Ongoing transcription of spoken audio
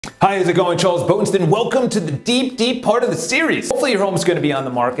Hi, how's it going? Charles Botensten. Welcome to the deep part of the series. Hopefully your home's going to be on the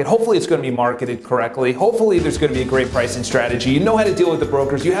market. Hopefully it's going to be marketed correctly. Hopefully there's going to be a great pricing strategy. You know how to deal with the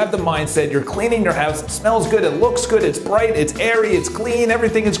brokers. You have the mindset. You're cleaning your house. It smells good. It looks good. It's bright. It's airy. It's clean.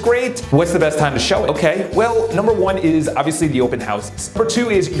 Everything is great. What's the best time to show it? Okay, well, number one is obviously the open houses. Number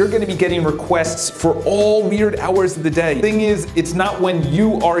two is you're going to be getting requests for all weird hours of the day. The thing is, it's not when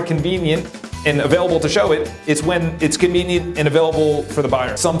you are convenient and available to show it, it's when it's convenient and available for the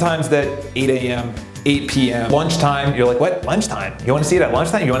buyer. Sometimes that 8 a.m., 8 p.m., lunchtime, you're like, what? Lunchtime? You wanna see it at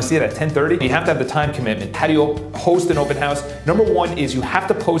lunchtime? You wanna see it at 10:30? You have to have the time commitment. How do you host an open house? Number one is you have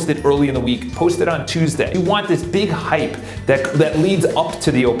to post it early in the week. Post it on Tuesday. You want this big hype that leads up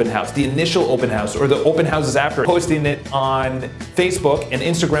to the open house, the initial open house, or the open houses after. Posting it on Facebook and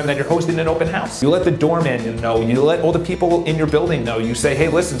Instagram that you're hosting an open house. You let the doorman know, you let all the people in your building know. You say, hey,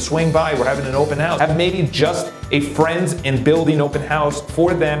 listen, swing by, we're having an open house. Have maybe just a friends and building open house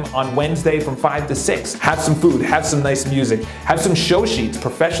for them on Wednesday from 5 to 6. Have some food, have some nice music, have some show sheets,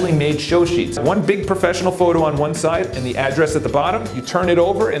 professionally made show sheets. One big professional photo on one side and the address at the bottom. You turn it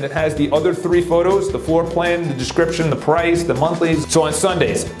over and it has the other three photos, the floor plan, the description, the price, the monthlies. So on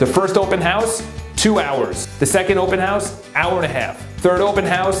Sundays, the first open house, 2 hours. The second open house, hour and a half. Third open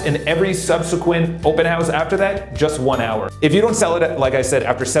house and every subsequent open house after that, just 1 hour. If you don't sell it, like I said,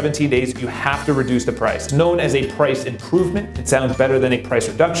 after 17 days, you have to reduce the price. It's known as a price improvement. It sounds better than a price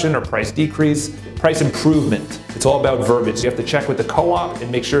reduction or price decrease. Price improvement. It's all about verbiage. You have to check with the co-op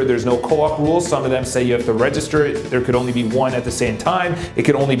and make sure there's no co-op rules. Some of them say you have to register it. There could only be one at the same time. It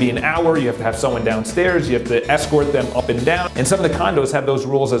could only be an hour. You have to have someone downstairs. You have to escort them up and down. And some of the condos have those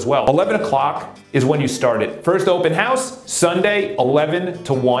rules as well. 11 o'clock is when you start it. First open house, Sunday, 11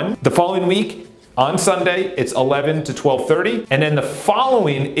 to 1. The following week, on Sunday, it's 11 to 12:30, and then the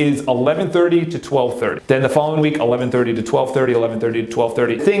following is 11:30 to 12:30. Then the following week, 11:30 to 12:30, 11:30 to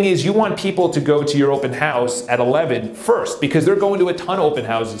 12:30. The thing is, you want people to go to your open house at 11 first, because they're going to a ton of open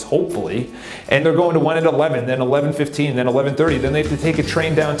houses, hopefully, and they're going to one at 11, then 11:15, then 11:30, then they have to take a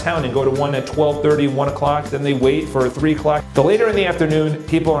train downtown and go to one at 12:30, 1 o'clock, then they wait for 3 o'clock. The later in the afternoon,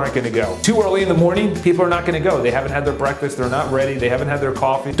 people aren't gonna go. Too early in the morning, people are not gonna go. They haven't had their breakfast, they're not ready, they haven't had their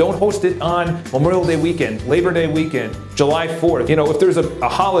coffee. Don't host it on Memorial Day weekend, Labor Day weekend, July 4th. You know, if there's a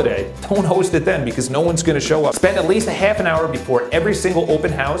holiday, don't host it then because no one's gonna show up. Spend at least a half an hour before every single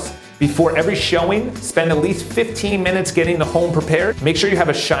open house, before every showing. Spend at least 15 minutes getting the home prepared. Make sure you have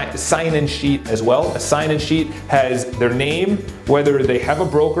a sign-in sheet as well. A sign-in sheet has their name, whether they have a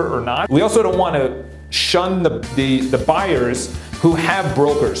broker or not. We also don't want to shun the buyers who have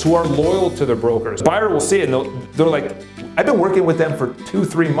brokers, who are loyal to their brokers. The buyer will see it and they're like, I've been working with them for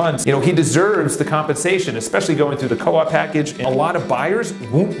 2-3 months. You know, he deserves the compensation, especially going through the co-op package. And a lot of buyers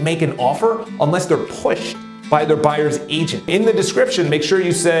won't make an offer unless they're pushed by their buyer's agent. In the description, make sure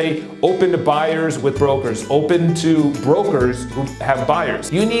you say open to buyers with brokers, open to brokers who have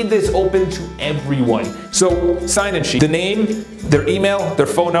buyers. You need this open to everyone. So sign-in sheet, the name, their email, their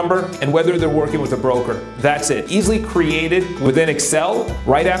phone number, and whether they're working with a broker. That's it. Easily created within Excel.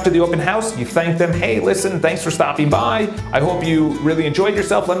 Right after the open house, you thank them. Hey, listen, thanks for stopping by. I hope you really enjoyed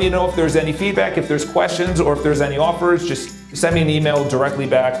yourself. Let me know if there's any feedback, if there's questions, or if there's any offers. Just send me an email directly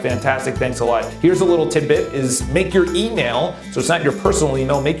back. Fantastic, thanks a lot. Here's a little tidbit is make your email, so it's not your personal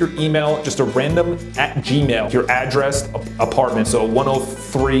email, make your email just a random @Gmail, your address, apartment, so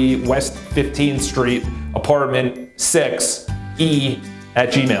 103 West 15th Street, apartment 6E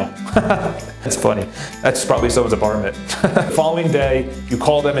 @Gmail. That's funny. That's probably someone's apartment. The following day, you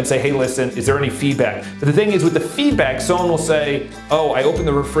call them and say, hey, listen, is there any feedback? But the thing is, with the feedback, someone will say, oh, I opened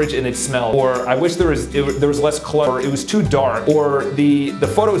the fridge and it smelled, or I wish there was less clutter, or it was too dark, or the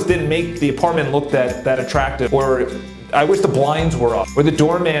photos didn't make the apartment look that attractive, or I wish the blinds were up, or the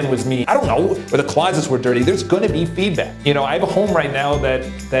doorman was mean. I don't know, or the closets were dirty. There's gonna be feedback. You know, I have a home right now that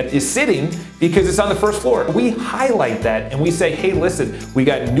is sitting because it's on the first floor. We highlight that and we say, hey, listen, we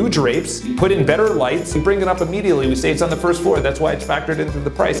got new drapes, put in better lights, we bring it up immediately. We say it's on the first floor. That's why it's factored into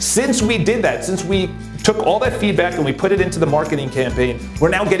the price. Since we did that, since we took all that feedback and we put it into the marketing campaign, we're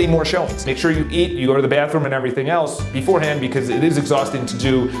now getting more showings. Make sure you eat, you go to the bathroom and everything else beforehand because it is exhausting to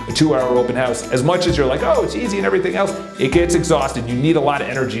do a 2-hour open house. As much as you're like, oh, it's easy and everything else, it gets exhausted. You need a lot of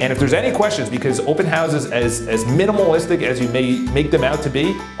energy. And if there's any questions, because open houses, as minimalistic as you may make them out to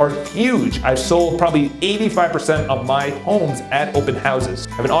be, are huge. I've sold probably 85% of my homes at open houses.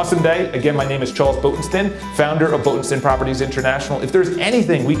 Have an awesome day. Again, my name is Charles Botensten, founder of Botensten Properties International. If there's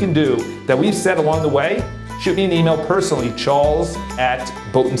anything we can do that we've said along the way, shoot me an email personally,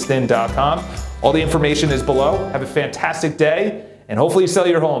 charles@botensten.com. All the information is below. Have a fantastic day, and hopefully you sell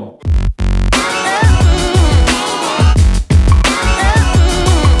your home.